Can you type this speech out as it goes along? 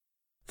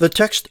The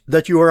text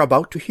that you are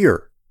about to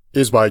hear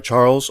is by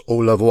Charles O.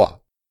 Lavoie.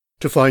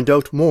 To find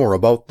out more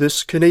about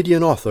this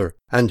Canadian author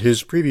and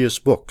his previous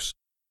books,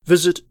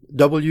 visit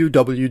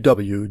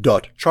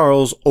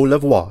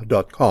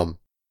www.charlesolavoie.com.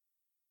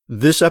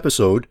 This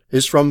episode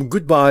is from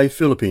Goodbye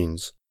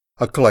Philippines,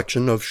 a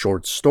collection of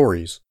short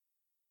stories.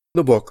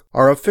 The book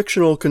are a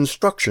fictional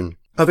construction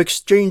of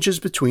exchanges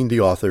between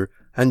the author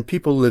and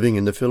people living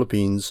in the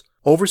Philippines,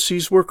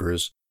 overseas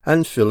workers,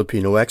 and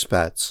Filipino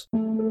expats.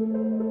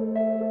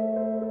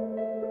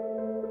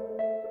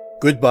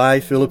 Goodbye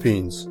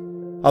Philippines,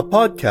 a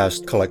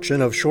podcast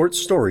collection of short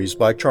stories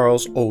by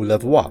Charles O.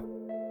 Lavoie.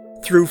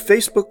 Through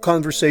Facebook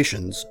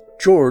conversations,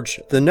 George,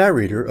 the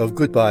narrator of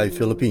Goodbye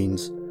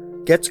Philippines,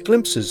 gets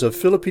glimpses of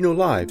Filipino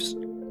lives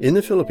in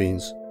the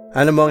Philippines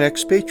and among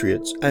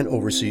expatriates and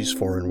overseas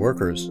foreign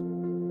workers.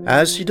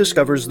 As he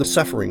discovers the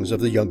sufferings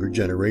of the younger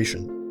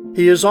generation,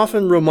 he is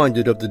often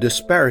reminded of the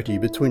disparity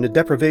between the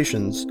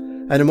deprivations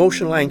and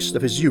emotional angst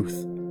of his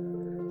youth.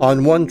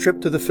 On one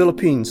trip to the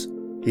Philippines,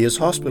 he is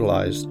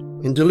hospitalized,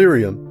 in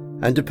delirium,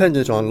 and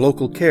dependent on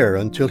local care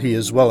until he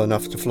is well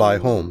enough to fly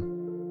home.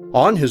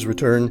 On his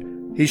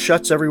return, he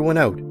shuts everyone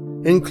out,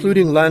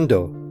 including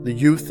Lando, the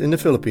youth in the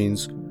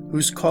Philippines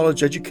whose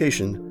college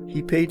education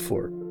he paid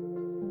for.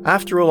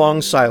 After a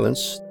long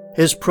silence,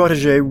 his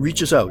protege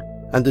reaches out,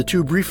 and the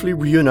two briefly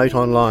reunite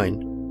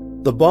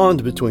online. The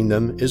bond between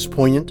them is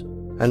poignant,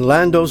 and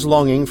Lando's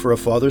longing for a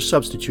father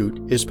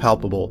substitute is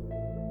palpable.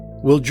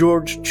 Will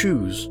George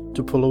choose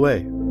to pull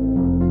away?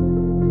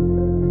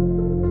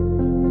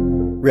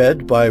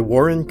 Read by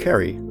Warren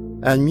Carey,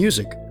 and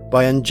music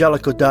by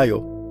Angelico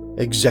Dayo.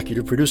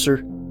 Executive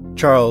producer,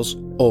 Charles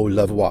O.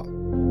 Lavoie.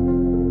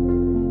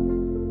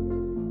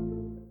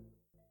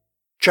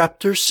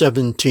 Chapter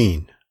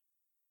 17.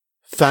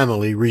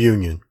 Family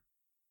Reunion.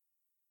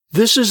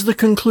 This is the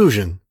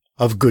conclusion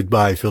of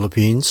Goodbye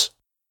Philippines.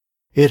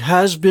 It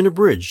has been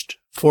abridged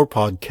for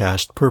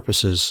podcast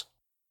purposes.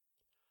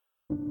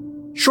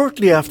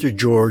 Shortly after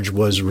George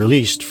was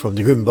released from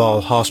the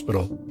Guimbal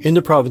Hospital in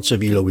the province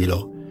of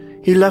Iloilo,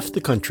 he left the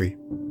country.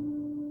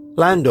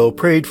 Lando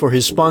prayed for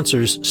his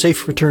sponsor's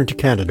safe return to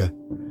Canada.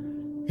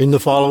 In the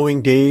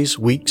following days,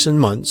 weeks, and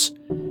months,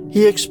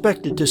 he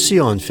expected to see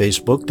on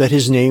Facebook that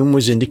his name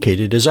was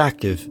indicated as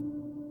active.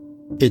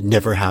 It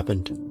never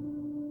happened.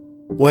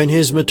 When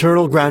his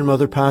maternal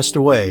grandmother passed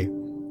away,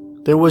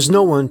 there was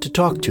no one to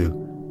talk to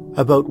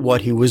about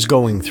what he was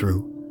going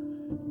through.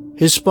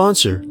 His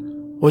sponsor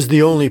was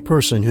the only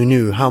person who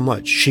knew how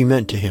much she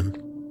meant to him.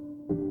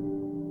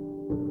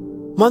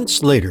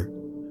 Months later,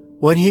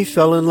 when he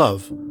fell in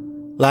love,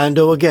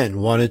 Lando again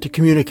wanted to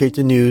communicate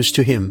the news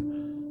to him,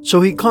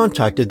 so he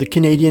contacted the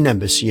Canadian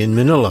Embassy in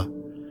Manila.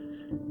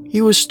 He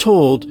was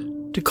told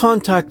to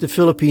contact the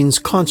Philippines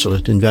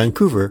consulate in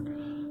Vancouver,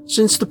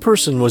 since the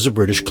person was a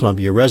British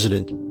Columbia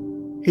resident.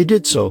 He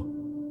did so,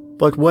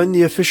 but when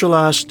the official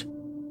asked,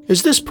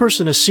 "Is this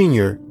person a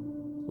senior?"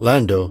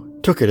 Lando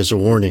took it as a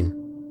warning.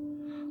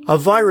 A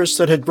virus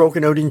that had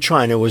broken out in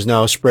China was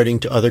now spreading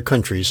to other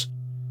countries.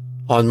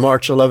 On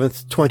March 11,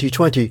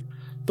 2020,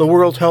 the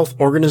World Health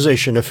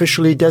Organization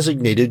officially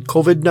designated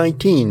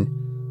COVID-19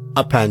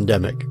 a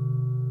pandemic.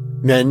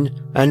 Men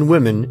and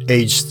women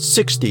aged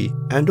 60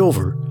 and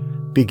over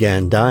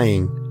began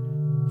dying,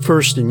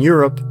 first in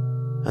Europe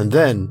and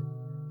then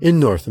in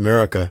North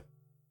America.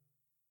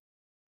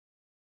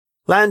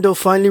 Lando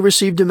finally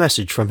received a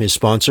message from his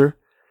sponsor.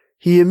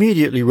 He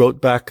immediately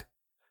wrote back,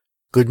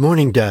 "Good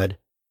morning, Dad."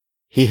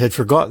 He had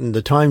forgotten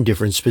the time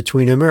difference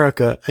between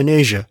America and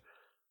Asia.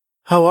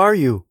 "How are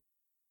you?"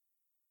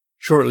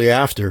 Shortly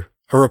after,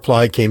 a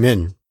reply came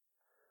in.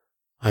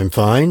 "I'm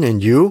fine,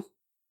 and you?"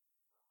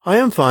 "I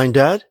am fine,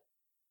 Dad."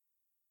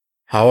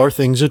 "How are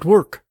things at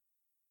work?"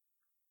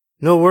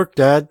 "No work,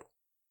 Dad."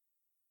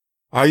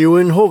 "Are you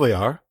in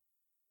Hovear?"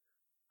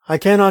 "I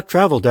cannot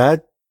travel,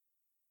 Dad."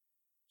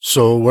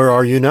 "So where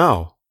are you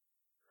now?"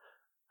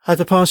 "At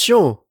the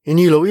pension in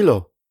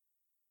Iloilo."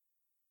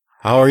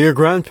 "How are your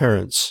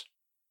grandparents?"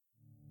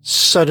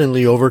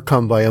 Suddenly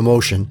overcome by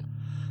emotion,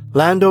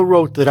 Lando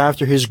wrote that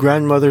after his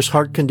grandmother's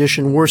heart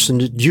condition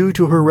worsened due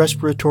to her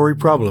respiratory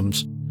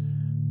problems,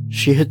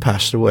 she had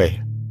passed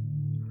away.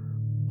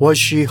 "Was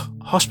she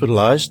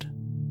hospitalized?"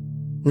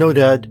 "No,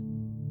 Dad.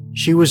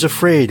 She was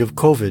afraid of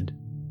COVID."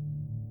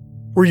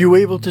 "Were you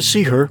able to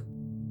see her?"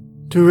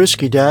 "Too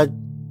risky, Dad."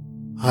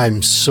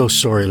 "I'm so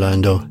sorry,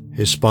 Lando,"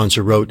 his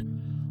sponsor wrote.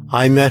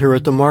 "I met her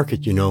at the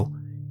market, you know,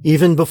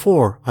 even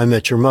before I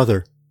met your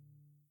mother."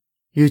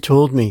 "You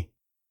told me."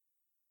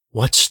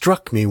 What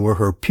struck me were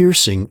her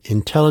piercing,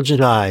 intelligent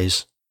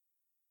eyes.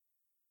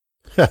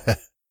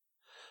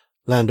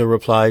 Lando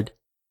replied.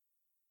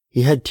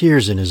 He had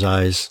tears in his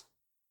eyes.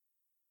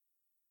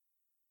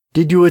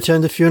 "Did you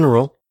attend the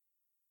funeral?"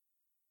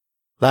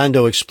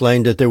 Lando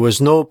explained that there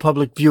was no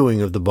public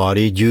viewing of the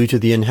body due to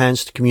the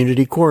Enhanced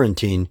Community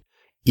Quarantine,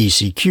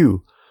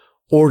 ECQ,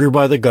 order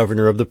by the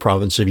governor of the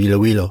province of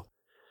Iloilo.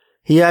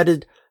 He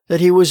added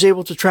that he was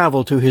able to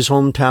travel to his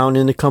hometown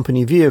in the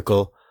company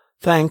vehicle,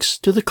 thanks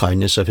to the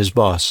kindness of his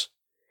boss.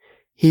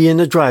 He and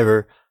the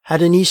driver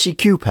had an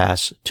ECQ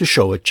pass to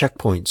show at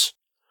checkpoints.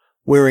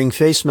 Wearing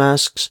face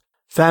masks,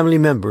 family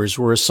members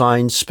were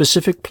assigned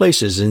specific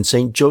places in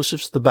St.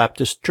 Joseph's the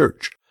Baptist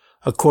Church,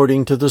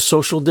 according to the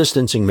social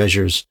distancing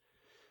measures.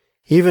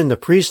 Even the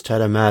priest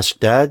had a mask,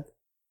 Dad.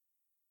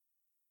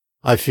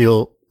 I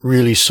feel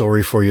really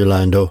sorry for you,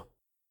 Lando.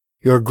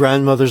 Your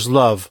grandmother's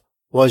love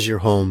was your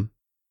home.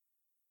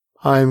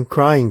 I'm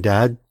crying,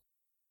 Dad.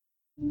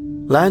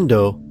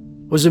 Lando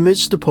was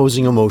amidst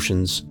opposing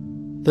emotions.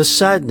 The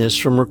sadness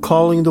from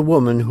recalling the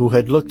woman who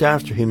had looked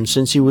after him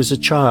since he was a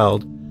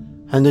child,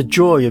 and the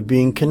joy of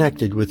being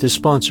connected with his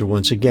sponsor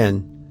once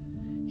again.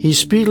 He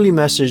speedily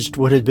messaged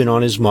what had been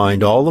on his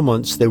mind all the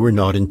months they were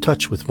not in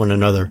touch with one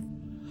another.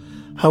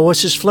 How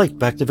was his flight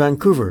back to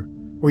Vancouver?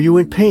 Were you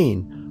in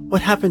pain?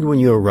 What happened when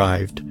you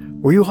arrived?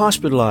 Were you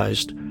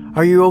hospitalized?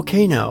 Are you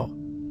okay now?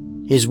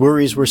 His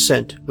worries were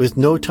sent, with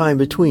no time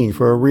between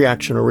for a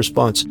reaction or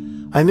response.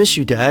 I miss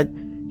you, Dad,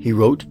 he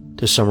wrote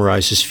to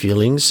summarize his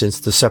feelings since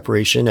the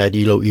separation at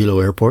Iloilo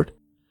Airport.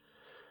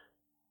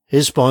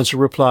 His sponsor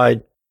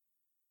replied,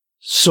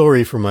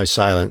 Sorry for my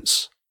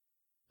silence.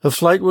 The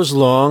flight was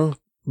long,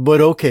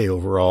 but okay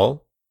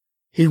overall.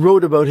 He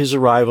wrote about his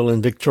arrival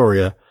in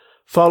Victoria,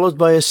 followed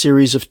by a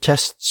series of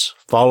tests,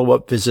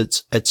 follow-up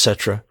visits,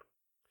 etc.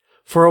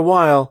 For a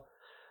while,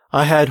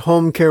 I had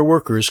home care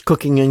workers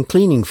cooking and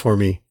cleaning for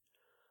me.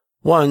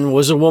 One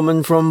was a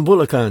woman from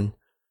Bulacan.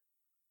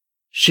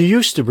 She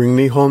used to bring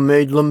me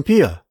homemade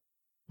lumpia.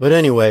 But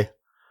anyway,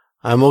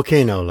 I'm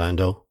okay now,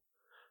 Lando.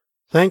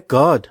 Thank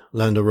God,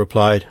 Lando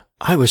replied.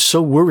 I was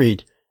so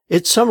worried.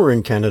 It's summer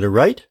in Canada,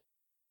 right?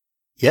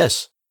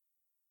 Yes.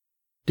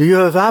 Do you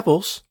have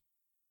apples?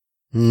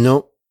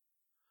 No.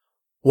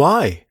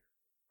 Why?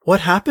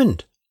 What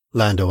happened?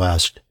 Lando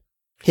asked.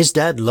 His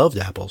dad loved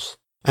apples,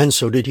 and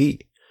so did he.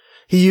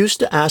 He used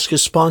to ask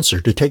his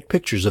sponsor to take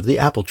pictures of the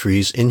apple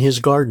trees in his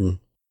garden.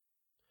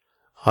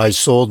 I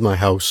sold my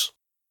house.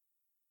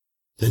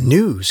 The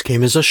news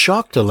came as a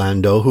shock to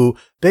Lando, who,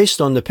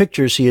 based on the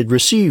pictures he had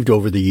received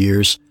over the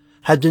years,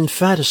 had been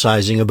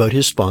fantasizing about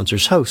his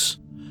sponsor's house,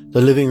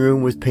 the living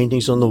room with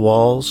paintings on the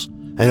walls,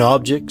 and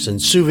objects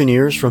and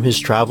souvenirs from his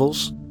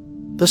travels,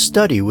 the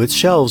study with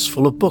shelves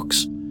full of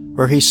books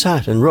where he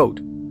sat and wrote.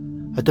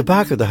 At the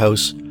back of the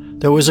house,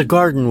 there was a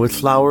garden with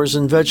flowers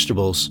and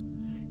vegetables.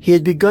 He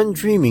had begun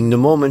dreaming the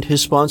moment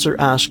his sponsor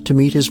asked to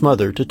meet his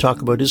mother to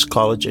talk about his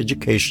college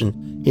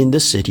education in the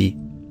city.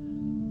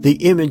 The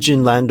image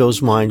in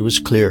Lando's mind was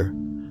clear.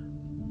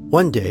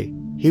 One day,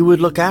 he would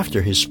look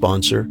after his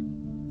sponsor,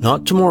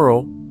 not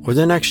tomorrow or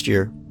the next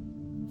year,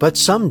 but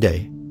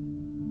someday.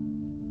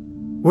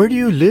 Where do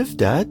you live,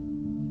 Dad?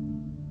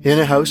 In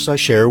a house I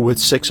share with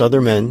 6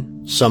 other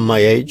men, some my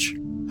age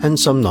and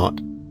some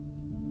not.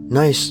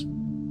 Nice.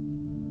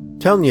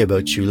 Tell me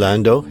about you,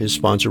 Lando, his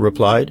sponsor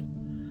replied.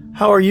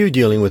 How are you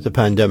dealing with the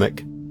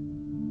pandemic?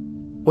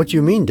 What do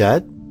you mean,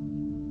 Dad?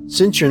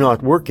 Since you're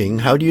not working,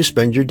 how do you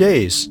spend your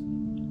days?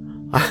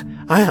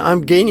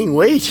 I'm gaining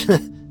weight.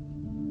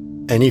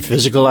 Any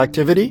physical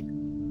activity?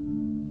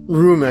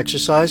 Room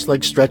exercise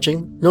like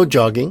stretching, no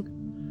jogging.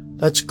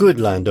 That's good,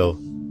 Lando.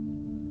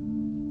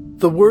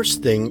 The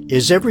worst thing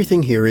is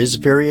everything here is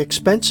very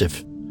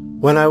expensive.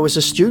 When I was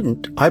a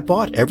student, I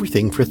bought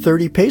everything for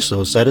 30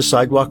 pesos at a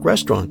sidewalk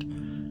restaurant.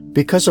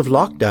 Because of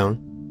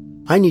lockdown,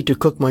 I need to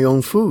cook my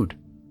own food.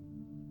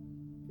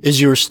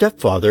 Is your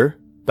stepfather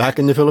back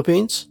in the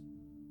Philippines?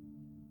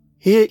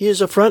 He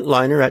is a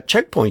frontliner at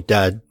Checkpoint,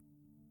 Dad.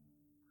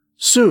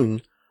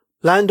 Soon,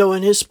 Lando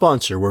and his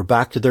sponsor were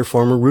back to their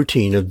former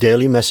routine of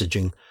daily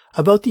messaging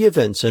about the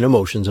events and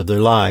emotions of their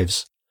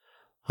lives.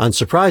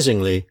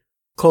 Unsurprisingly,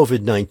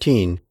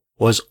 COVID-19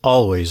 was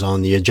always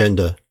on the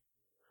agenda.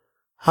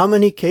 How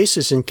many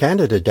cases in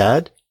Canada,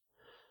 Dad?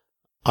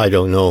 I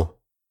don't know.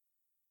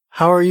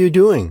 How are you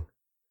doing?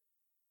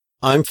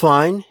 I'm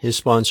fine, his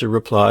sponsor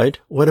replied.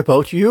 What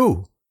about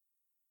you?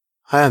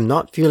 I am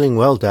not feeling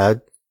well,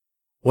 Dad.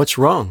 What's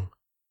wrong?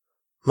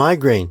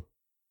 Migraine.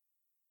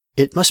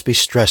 It must be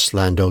stress,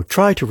 Lando.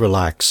 Try to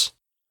relax.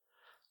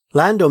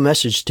 Lando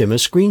messaged him a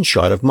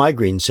screenshot of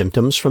migraine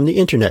symptoms from the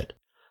internet.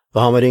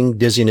 Vomiting,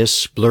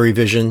 dizziness, blurry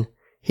vision.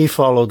 He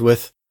followed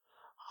with,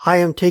 I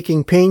am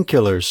taking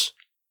painkillers.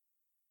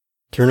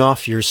 Turn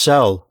off your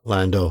cell,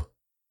 Lando.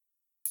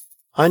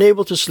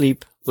 Unable to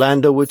sleep,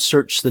 Lando would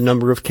search the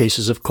number of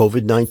cases of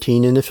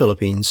COVID-19 in the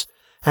Philippines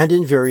and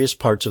in various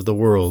parts of the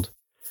world.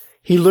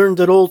 He learned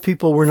that old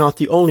people were not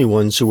the only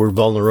ones who were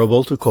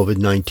vulnerable to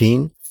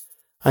COVID-19.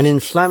 An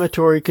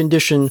inflammatory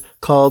condition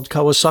called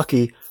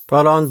Kawasaki,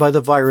 brought on by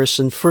the virus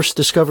and first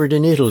discovered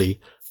in Italy,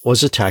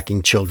 was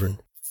attacking children.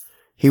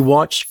 He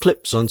watched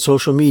clips on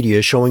social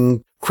media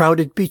showing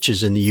crowded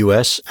beaches in the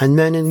U.S. and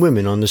men and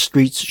women on the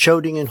streets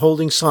shouting and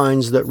holding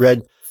signs that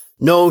read,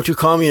 No to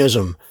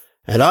communism,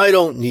 and I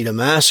don't need a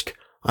mask.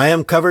 I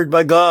am covered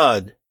by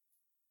God.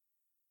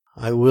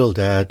 I will,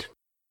 Dad.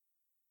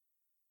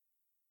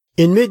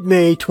 In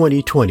mid-May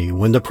 2020,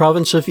 when the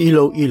province of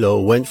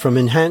Iloilo went from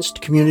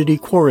enhanced community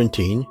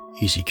quarantine,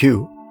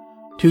 ECQ,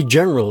 to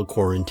general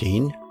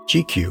quarantine,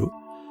 GQ,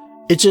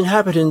 Its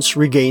inhabitants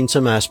regained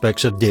some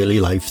aspects of daily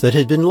life that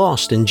had been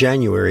lost in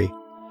January.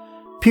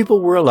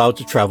 People were allowed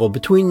to travel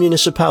between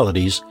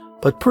municipalities,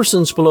 but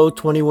persons below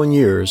 21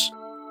 years,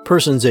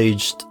 persons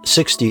aged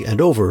 60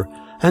 and over,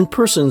 and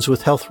persons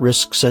with health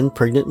risks and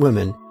pregnant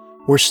women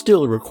were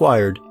still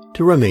required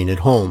to remain at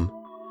home.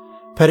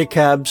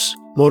 Pedicabs,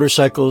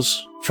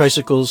 motorcycles,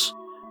 tricycles,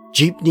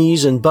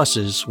 jeepneys, and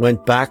buses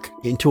went back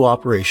into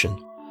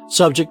operation,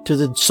 subject to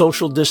the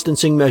social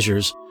distancing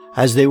measures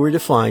as they were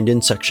defined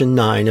in Section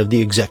 9 of the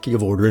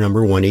Executive Order No.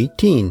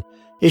 118,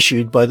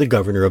 issued by the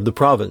governor of the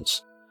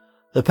province.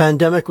 The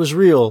pandemic was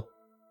real,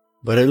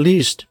 but at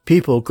least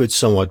people could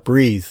somewhat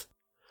breathe.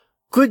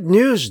 "Good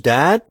news,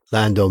 Dad,"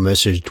 Lando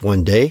messaged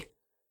one day.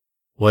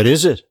 "What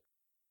is it?"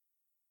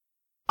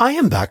 "I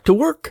am back to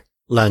work,"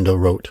 Lando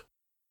wrote.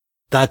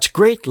 "That's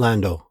great,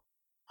 Lando.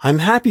 I'm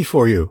happy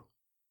for you."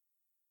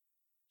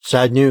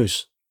 "Sad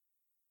news."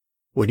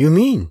 "What do you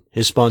mean?"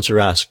 his sponsor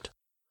asked.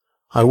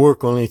 "I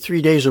work only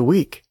 3 days a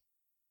week.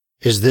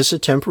 Is this a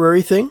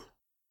temporary thing?"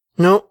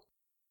 "No."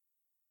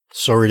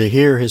 "Sorry to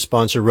hear," his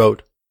sponsor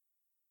wrote.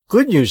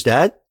 "Good news,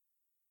 Dad."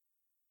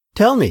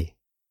 "Tell me."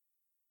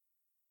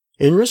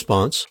 In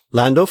response,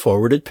 Lando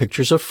forwarded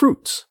pictures of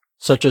fruits,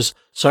 such as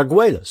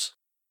sarguelas,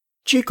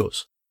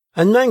 chicos,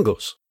 and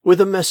mangoes, with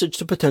a message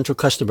to potential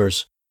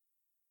customers.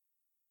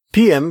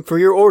 "PM for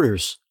your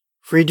orders.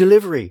 Free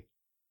delivery."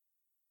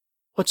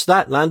 "What's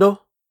that,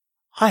 Lando?"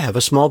 "I have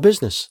a small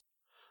business."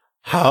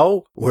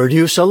 "How? Where do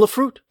you sell the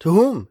fruit? To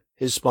whom?"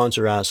 his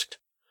sponsor asked.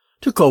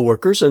 "To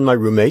co-workers and my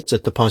roommates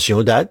at the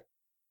pension, Dad."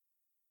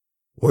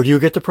 "Where do you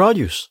get the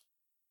produce?"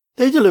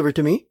 "They deliver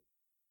to me."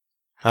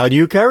 "How do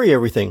you carry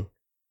everything?"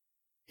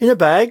 "In a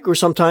bag, or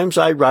sometimes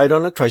I ride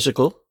on a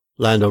tricycle,"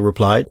 Lando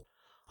replied.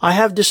 "I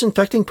have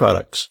disinfecting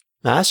products,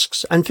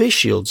 masks, and face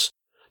shields.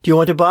 Do you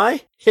want to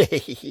buy?"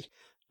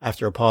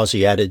 After a pause,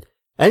 he added,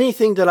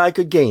 "Anything that I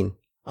could gain.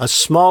 A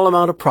small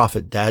amount of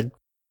profit, Dad."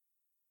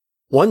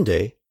 One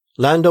day,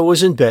 Lando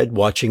was in bed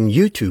watching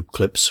YouTube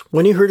clips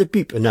when he heard a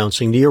beep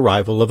announcing the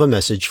arrival of a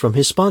message from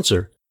his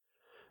sponsor.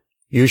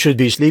 "You should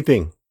be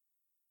sleeping."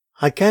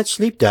 "I can't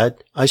sleep,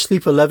 Dad. I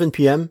sleep 11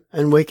 p.m.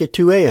 and wake at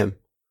 2 a.m.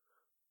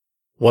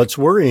 "What's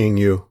worrying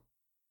you?"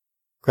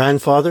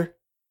 "Grandfather."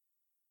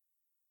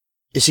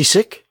 "Is he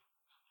sick?"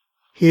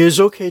 "He is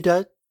okay,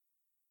 Dad."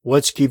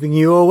 "What's keeping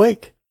you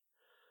awake?"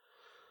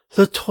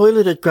 "The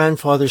toilet at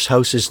Grandfather's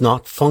house is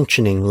not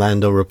functioning,"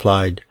 Lando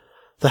replied.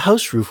 "The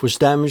house roof was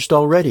damaged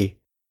already.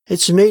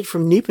 It's made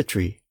from nipa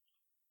tree."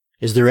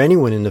 "Is there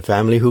anyone in the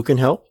family who can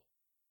help?"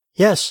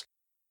 "Yes,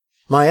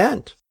 my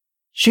aunt.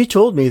 She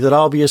told me that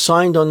I'll be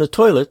assigned on the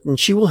toilet and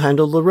she will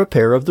handle the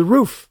repair of the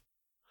roof.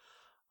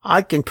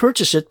 I can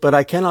purchase it, but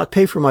I cannot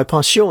pay for my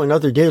pension and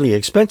other daily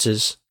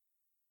expenses."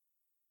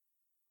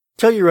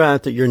 "Tell your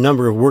aunt that your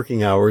number of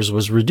working hours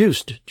was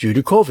reduced due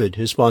to COVID,"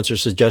 his sponsor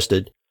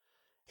suggested.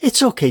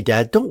 "It's okay,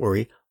 Dad. Don't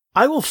worry.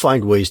 I will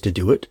find ways to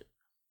do it."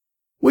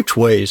 "Which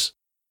ways?"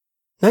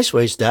 "Nice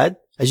ways, Dad.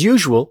 As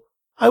usual,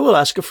 I will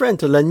ask a friend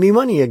to lend me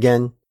money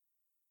again."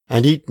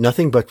 "And eat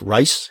nothing but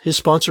rice?" his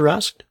sponsor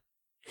asked.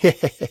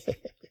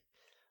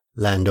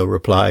 Lando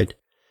replied,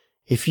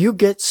 "If you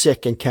get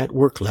sick and can't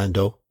work,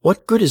 Lando,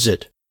 what good is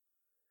it?"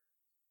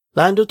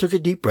 Lando took a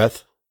deep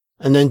breath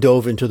and then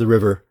dove into the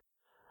river.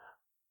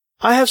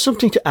 "I have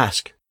something to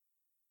ask.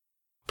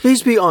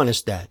 Please be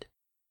honest, Dad."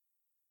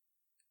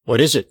 "What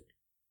is it?"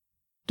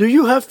 "Do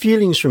you have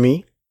feelings for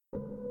me?"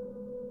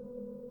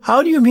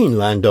 "How do you mean,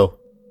 Lando?"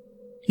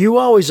 "You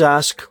always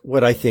ask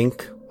what I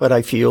think, what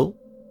I feel.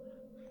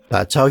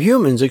 That's how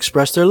humans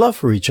express their love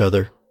for each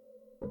other."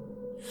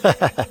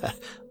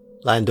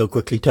 Lando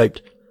quickly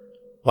typed,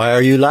 "Why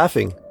are you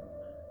laughing?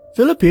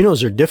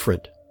 Filipinos are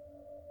different."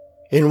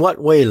 "In what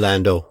way,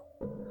 Lando?"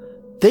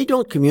 "They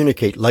don't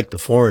communicate like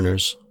the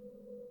foreigners."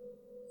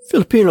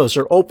 "Filipinos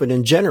are open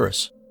and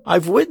generous.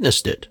 I've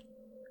witnessed it."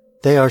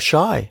 "They are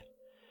shy."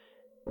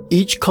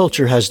 "Each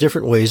culture has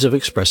different ways of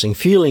expressing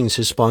feelings,"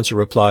 his sponsor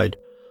replied.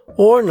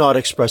 "Or not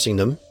expressing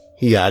them,"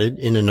 he added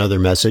in another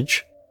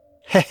message.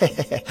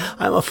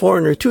 "I'm a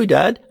foreigner too,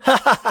 Dad.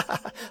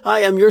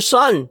 I am your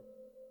son."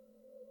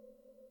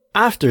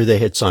 After they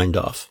had signed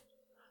off,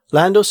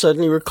 Lando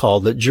suddenly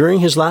recalled that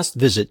during his last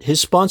visit, his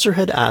sponsor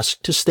had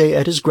asked to stay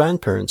at his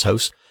grandparents'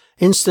 house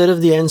instead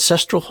of the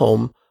ancestral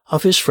home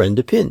of his friend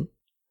Depin,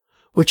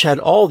 which had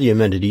all the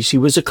amenities he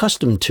was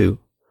accustomed to.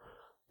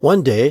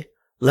 One day,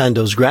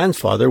 Lando's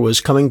grandfather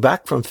was coming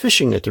back from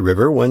fishing at the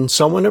river when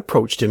someone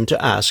approached him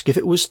to ask if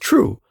it was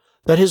true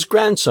that his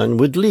grandson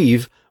would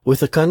leave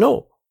with a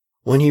canoe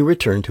when he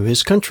returned to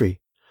his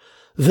country.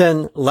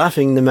 Then,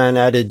 laughing, the man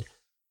added,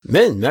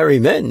 "Men marry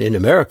men in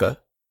America."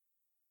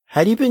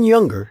 Had he been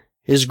younger,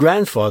 his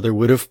grandfather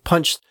would have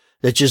punched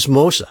the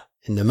chismosa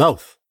in the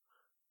mouth.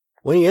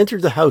 When he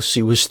entered the house,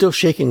 he was still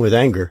shaking with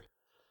anger.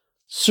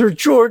 "Sir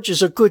George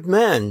is a good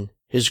man,"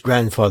 his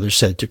grandfather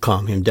said to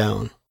calm him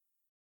down.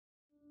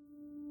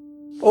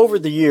 Over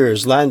the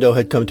years, Lando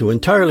had come to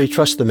entirely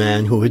trust the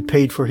man who had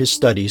paid for his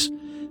studies,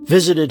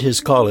 visited his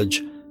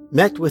college,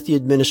 met with the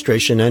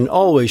administration, and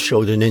always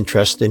showed an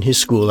interest in his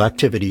school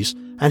activities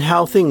and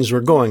how things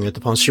were going at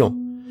the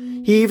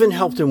pension. He even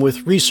helped him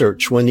with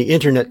research when the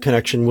internet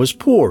connection was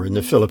poor in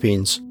the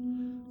Philippines.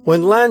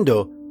 When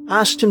Lando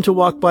asked him to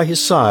walk by his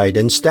side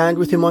and stand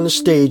with him on the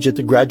stage at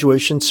the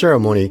graduation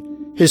ceremony,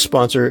 his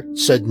sponsor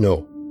said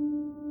no.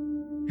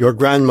 "Your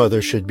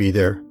grandmother should be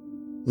there,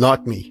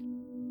 not me.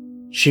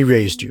 She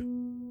raised you."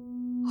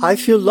 "I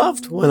feel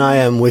loved when I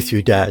am with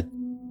you, Dad."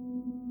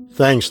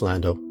 "Thanks,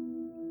 Lando.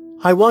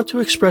 I want to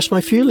express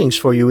my feelings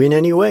for you in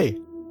any way.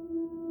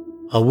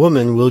 A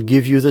woman will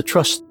give you the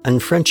trust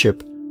and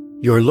friendship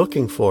you're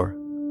looking for."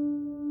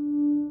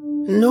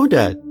 "No,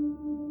 Dad.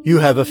 You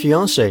have a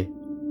fiancée."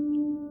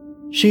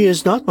 "She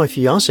is not my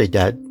fiancée,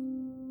 Dad."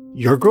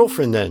 "Your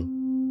girlfriend, then.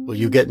 Will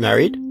you get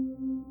married?"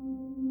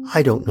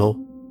 "I don't know."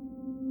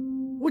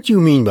 "What do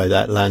you mean by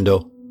that,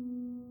 Lando?"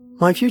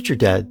 "My future,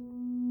 Dad."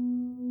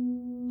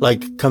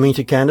 "Like coming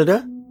to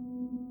Canada?"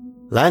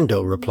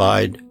 Lando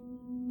replied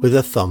with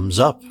a thumbs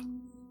up.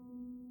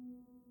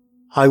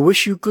 "I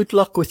wish you good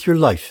luck with your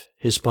life,"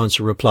 his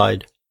sponsor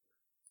replied.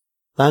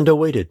 Lando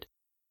waited.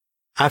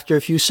 After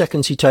a few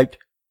seconds he typed,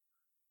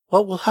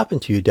 "What will happen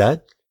to you,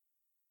 Dad?"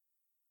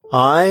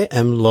 "I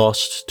am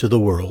lost to the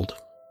world."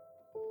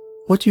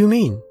 "What do you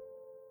mean?"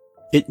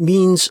 "It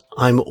means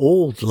I'm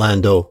old,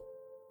 Lando."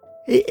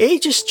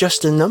 "Age is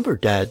just a number,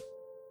 Dad."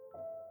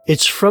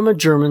 "It's from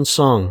a German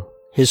song,"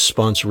 his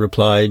sponsor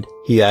replied.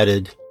 He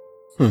added,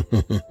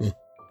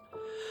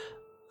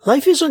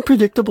 "Life is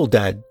unpredictable,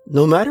 Dad.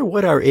 No matter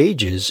what our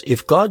age is,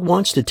 if God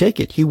wants to take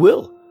it, He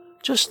will.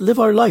 Just live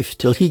our life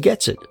till He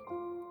gets it."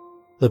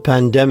 "The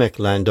pandemic,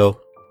 Lando."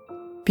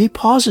 "Be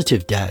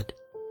positive, Dad."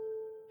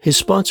 His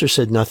sponsor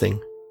said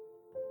nothing.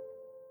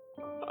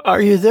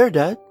 "Are you there,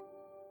 Dad?"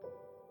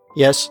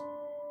 "Yes."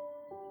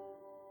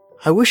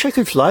 "I wish I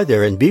could fly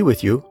there and be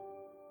with you."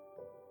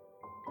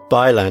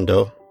 "Bye,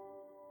 Lando.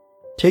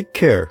 Take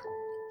care,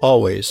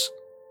 always."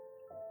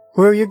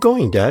 "Where are you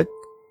going, Dad?"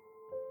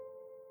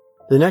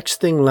 The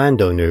next thing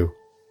Lando knew,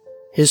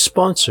 his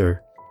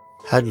sponsor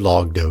had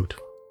logged out.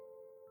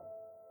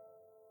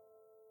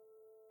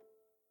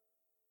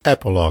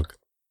 Epilogue.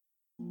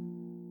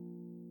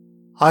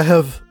 I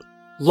have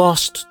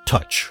lost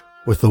touch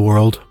with the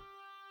world,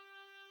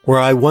 where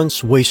I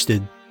once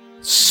wasted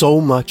so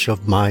much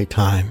of my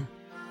time.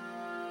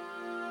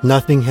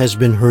 Nothing has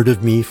been heard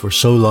of me for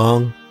so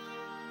long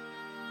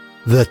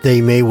that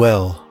they may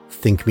well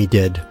think me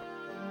dead.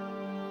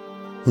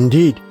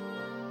 Indeed,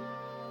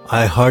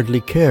 I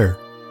hardly care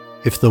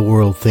if the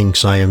world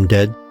thinks I am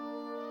dead.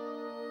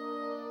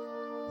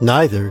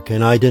 Neither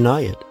can I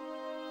deny it,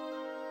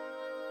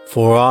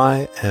 for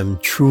I am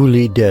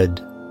truly dead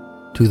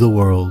to the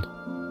world.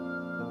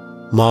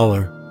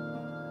 Mahler,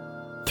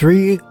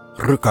 3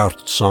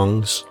 Rückert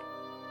songs.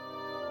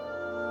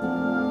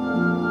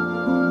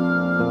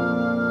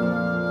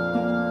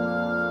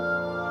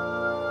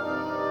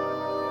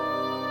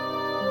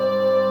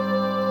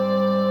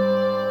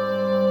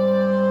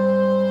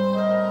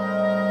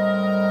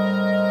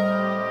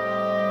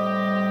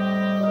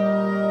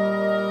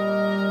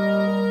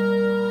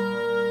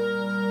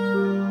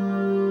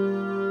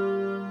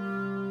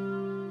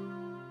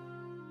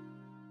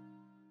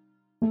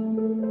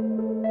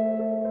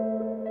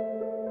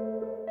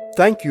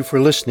 Thank you for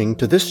listening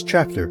to this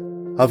chapter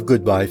of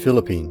Goodbye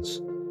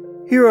Philippines.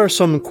 Here are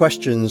some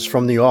questions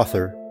from the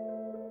author,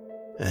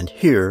 and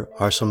here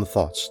are some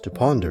thoughts to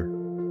ponder.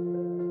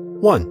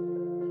 1.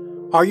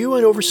 Are you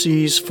an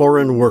overseas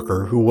foreign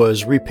worker who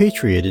was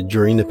repatriated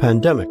during the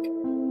pandemic?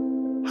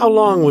 How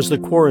long was the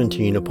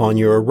quarantine upon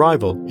your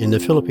arrival in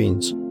the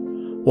Philippines?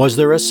 Was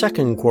there a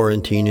second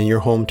quarantine in your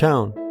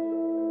hometown?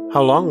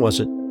 How long was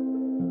it?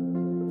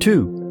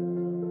 2.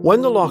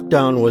 When the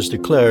lockdown was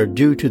declared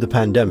due to the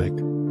pandemic,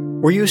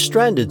 were you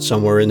stranded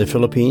somewhere in the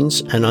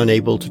Philippines and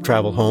unable to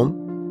travel home?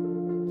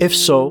 If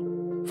so,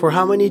 for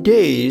how many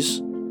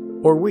days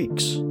or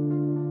weeks?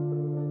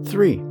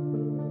 3.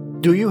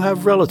 Do you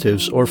have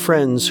relatives or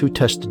friends who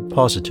tested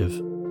positive?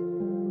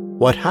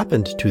 What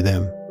happened to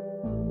them?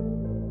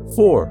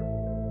 4.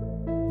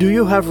 Do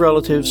you have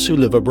relatives who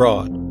live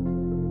abroad?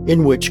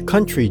 In which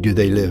country do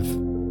they live?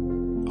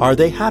 Are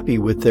they happy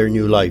with their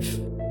new life?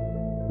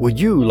 Would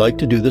you like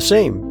to do the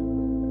same?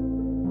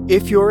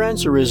 If your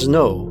answer is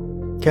no,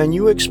 can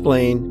you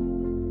explain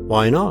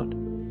why not?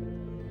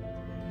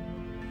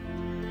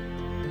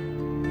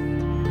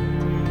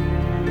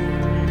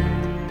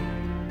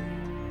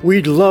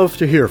 We'd love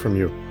to hear from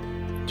you.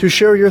 To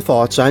share your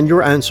thoughts and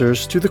your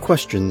answers to the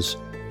questions,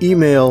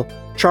 email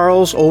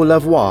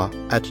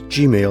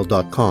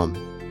charlesolavoie@gmail.com.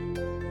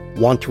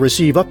 Want to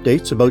receive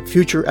updates about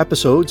future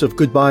episodes of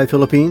Goodbye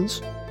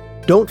Philippines?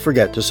 Don't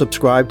forget to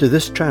subscribe to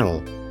this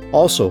channel.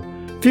 Also,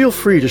 feel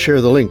free to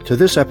share the link to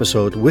this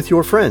episode with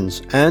your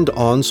friends and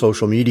on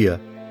social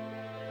media.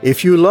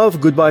 If you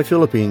love Goodbye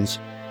Philippines,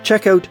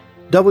 check out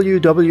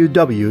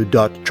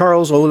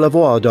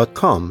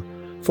www.charlesolavoie.com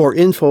for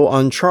info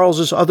on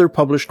Charles's other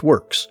published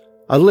works.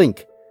 A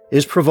link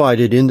is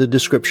provided in the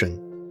description.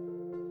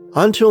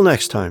 Until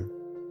next time,